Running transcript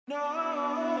Okay,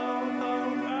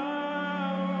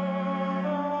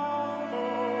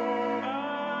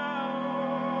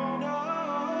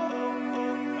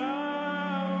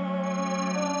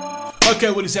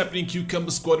 what is happening,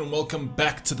 Cucumber Squad, and welcome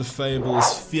back to the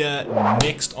Fables Fear.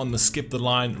 Next on the Skip the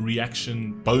Line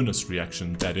reaction, bonus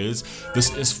reaction that is.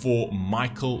 This is for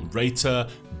Michael Rater,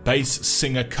 bass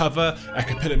singer cover, a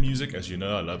cappella music. As you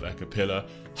know, I love a cappella.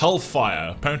 Hellfire.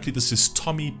 Apparently this is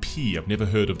Tomi P. I've never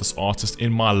heard of this artist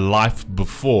in my life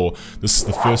before. This is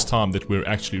the first time that we're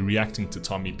actually reacting to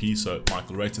Tomi P. So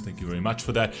Michael Rater, thank you very much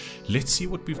for that. Let's see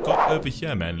what we've got over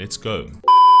here, man. Let's go.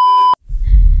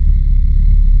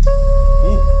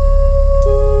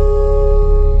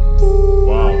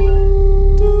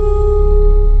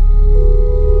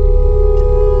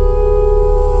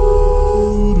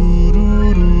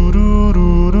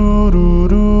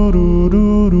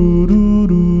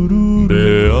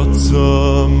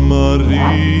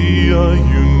 Maria,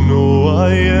 you know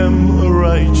I am a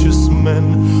righteous man.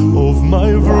 Of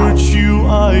my virtue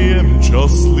I am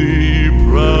justly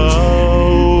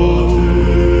proud.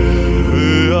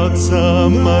 Beata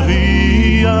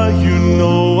Maria, you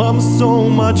know I'm so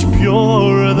much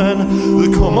purer than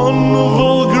the common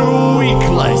vulgar weak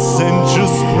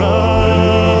licentious crowd.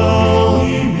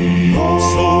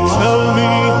 So tell me,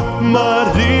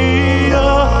 Maria,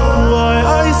 why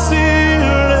I see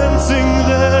her dancing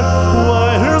there, why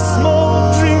her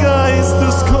small drink eyes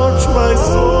to scorch my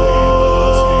soul.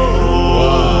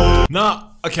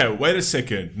 Now, okay, wait a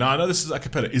second. Now I know this is a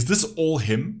cappella. Is this all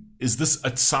him? Is this?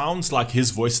 It sounds like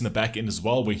his voice in the back end as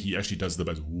well, where he actually does the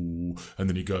bass, ooh, and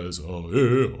then he goes, oh,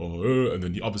 and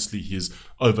then obviously he's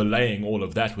overlaying all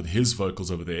of that with his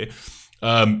vocals over there.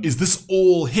 Is this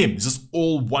all him? Is this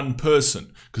all one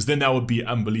person? Because then that would be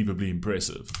unbelievably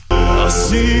impressive. I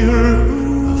see her,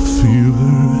 I feel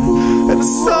her, and the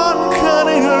sun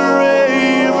cutting her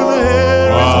raven hair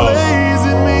is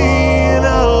blazing me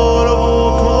out of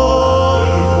all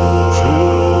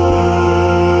control.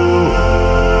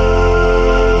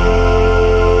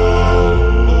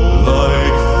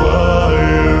 Like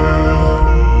fire,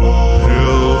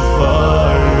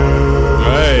 hellfire,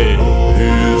 Hey.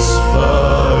 is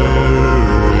fire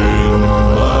in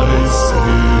my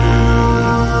skin.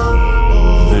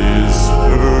 This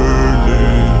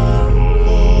burning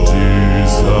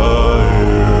desire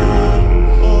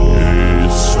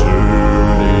is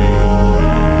turning me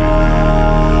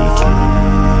to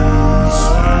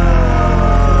stone.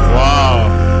 Wow.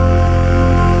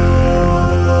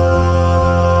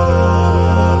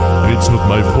 It's not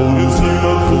my fault.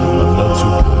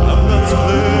 I'm not to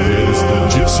blame. It's the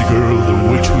gypsy girl, the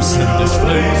witch who sent this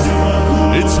flame.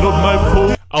 It's not my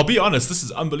fault. I'll be honest, this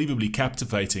is unbelievably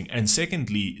captivating. And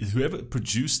secondly, whoever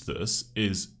produced this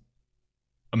is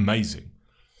amazing.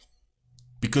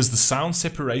 Because the sound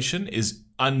separation is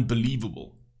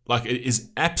unbelievable. Like, it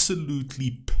is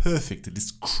absolutely perfect. It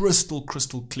is crystal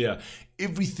clear.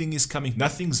 Everything is coming,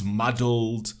 nothing's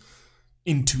muddled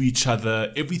into each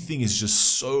other. Everything is just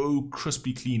so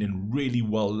crispy clean and really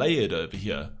well layered over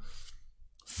here.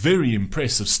 Very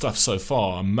impressive stuff so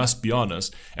far, I must be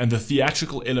honest. And the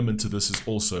theatrical element to this is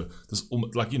also this,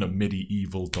 almost like, you know,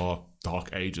 medieval dark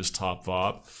ages type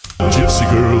vibe. Gypsy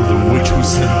girl, the witch who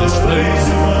sent this flame.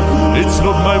 It's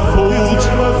not my fault. If he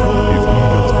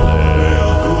got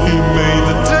blame, he made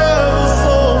the devil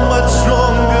so much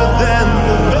stronger than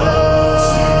the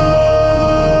best.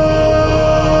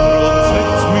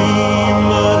 Protect me,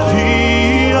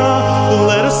 Maria.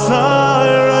 Let a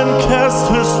siren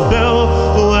cast her spell.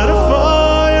 Let a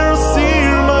fire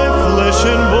sear my flesh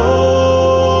and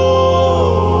bones.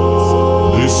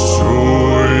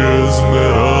 Destroy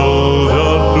Esmeralda,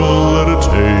 don't let her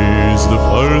taste the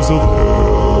fires of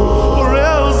hell, or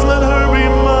else let her be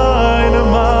mine and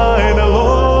mine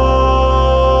alone.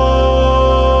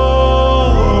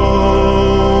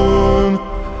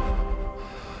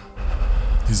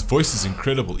 His voice is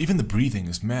incredible. Even the breathing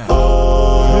is mad. Wow.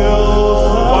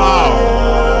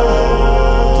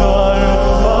 Dark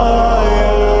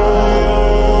fire.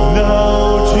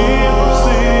 Now,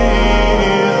 gypsy,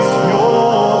 it's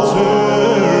your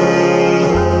turn.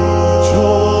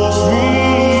 Chose me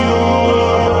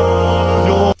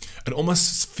your It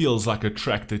almost feels like a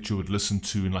track that you would listen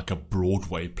to in like a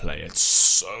Broadway play.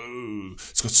 It's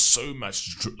got so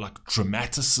much like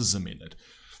dramaticism in it,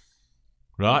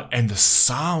 right? And the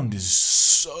sound is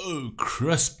so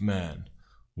crisp, man.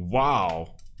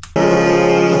 Wow.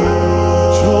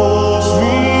 chose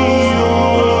me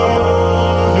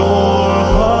your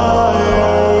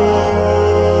fire.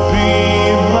 Be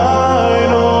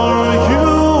mine or you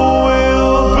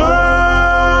will burn.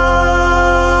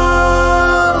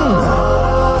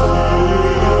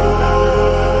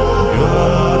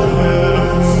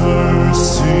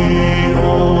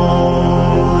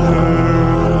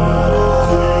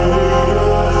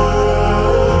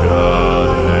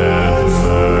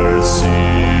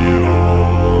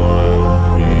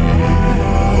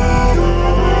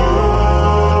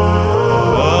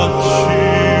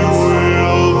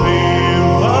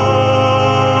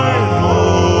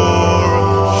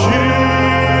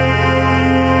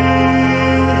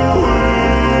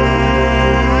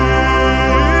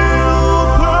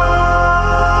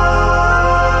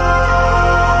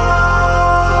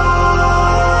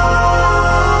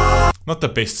 not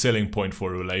the best selling point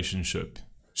for a relationship.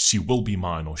 She will be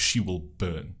mine or she will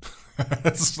burn.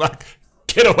 It's like,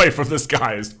 get away from this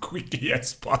guy as quickly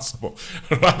as possible.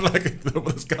 Right? Like,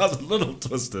 this guy's a little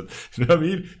twisted. You know what I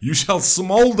mean? You shall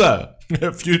smolder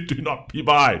if you do not be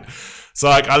mine. So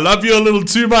like, I love you a little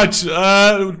too much.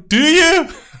 Do you?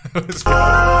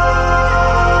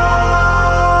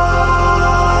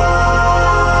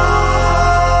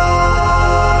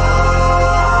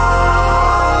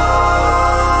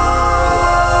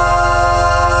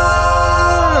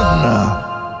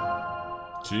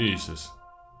 Jesus.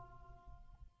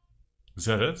 Is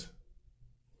that it?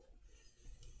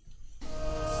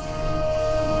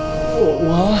 Oh,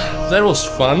 well, that was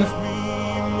fun.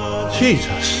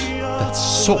 Jesus, that's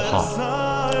so hot.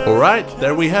 Alright,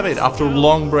 there we have it. After a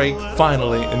long break,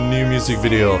 finally a new music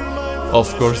video.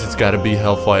 Of course, it's gotta be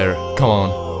Hellfire. Come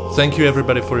on. Thank you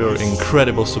everybody for your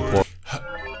incredible support.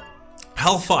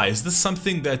 Hellfire, is this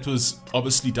something that was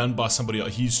obviously done by somebody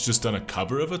else? He's just done a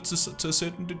cover of it to a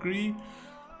certain degree?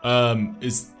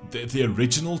 Is the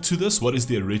original to this? What is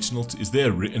the original to? Is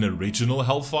there an original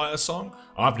Hellfire song?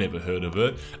 I've never heard of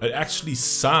it. It actually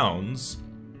sounds...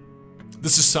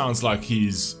 This just sounds like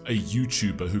he's a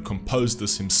YouTuber who composed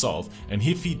this himself. And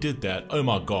if he did that, oh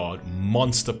my god,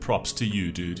 monster props to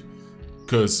you, dude.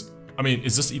 Because, I mean,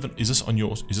 is this on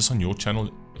your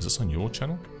channel? Is this on your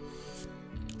channel?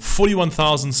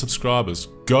 41,000 subscribers.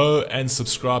 Go and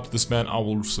subscribe to this man. I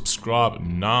will subscribe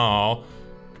now.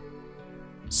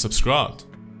 Subscribed.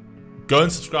 Go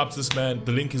and subscribe to this man.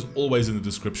 The link is always in the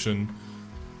description.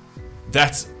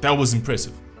 That was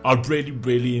impressive. I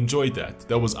really enjoyed that.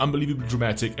 That was unbelievably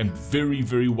dramatic and very,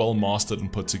 very well mastered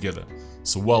and put together.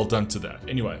 So well done to that.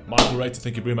 Anyway, Michael Rater,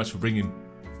 thank you very much for bringing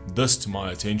this to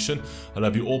my attention. I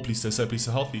love you all. Please stay safe, please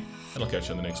stay healthy, and I'll catch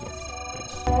you on the next one.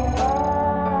 Peace.